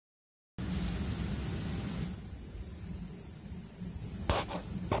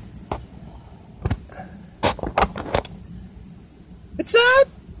What's up,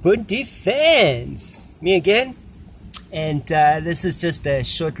 Bunty fans? Me again. And this is just a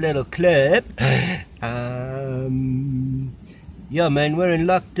short little clip. Yeah, man, we're in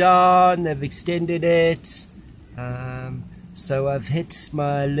lockdown. They've extended it. So I've hit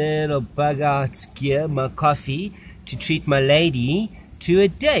my little bug out gear, my coffee, to treat my lady to a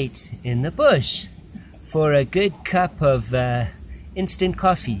date in the bush for a good cup of instant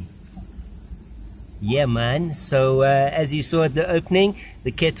coffee. Yeah, man. So as you saw at the opening,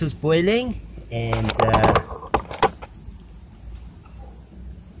 the kettle's boiling, and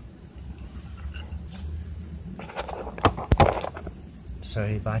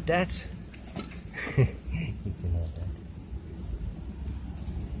sorry about that. You can have that.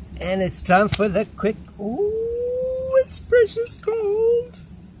 And it's time for the quick. Ooh, it's precious cold.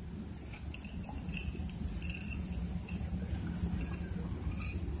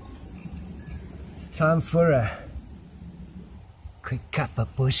 It's time for a quick cup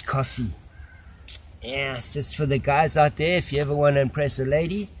of bush coffee. Yeah, it's just for the guys out there. If you ever want to impress a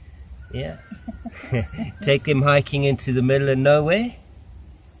lady, yeah, take them hiking into the middle of nowhere,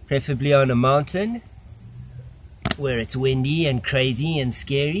 preferably on a mountain where it's windy and crazy and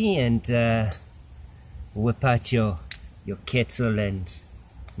scary, and whip out your kettle and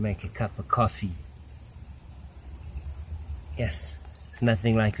make a cup of coffee. Yes, it's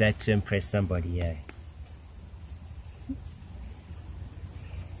nothing like that to impress somebody, eh?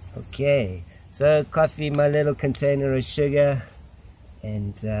 Okay, so coffee, my little container of sugar,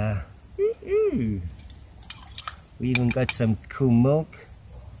 and we even got some cool milk.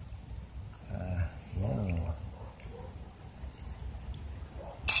 Yeah.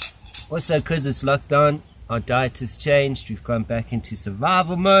 Also, because it's lockdown, our diet has changed. We've gone back into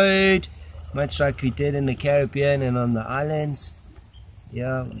survival mode, much like we did in the Caribbean and on the islands.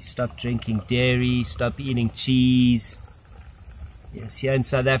 Yeah, we stopped drinking dairy, stopped eating cheese. Yes, here in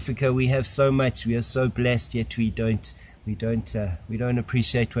South Africa we have so much. We are so blessed, yet we don't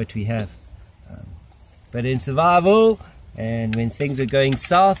appreciate what we have. But in survival, and when things are going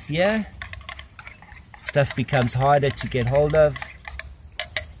south, yeah, stuff becomes harder to get hold of.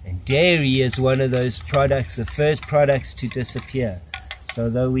 And dairy is one of those products, the first products to disappear. So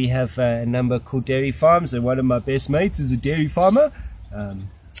though we have a number of cool dairy farms, and one of my best mates is a dairy farmer,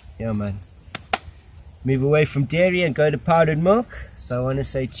 yeah, man, move away from dairy and go to powdered milk. So I want to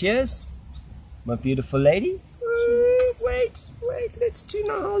say cheers, my beautiful lady. Wait, let's do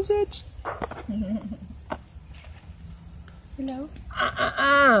now it. Hello.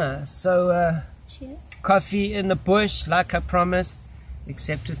 So Cheers. coffee in the bush, like I promised,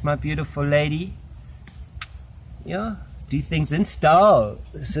 except with my beautiful lady. Yeah, do things in style.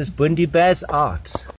 This is Bunty Bear's art.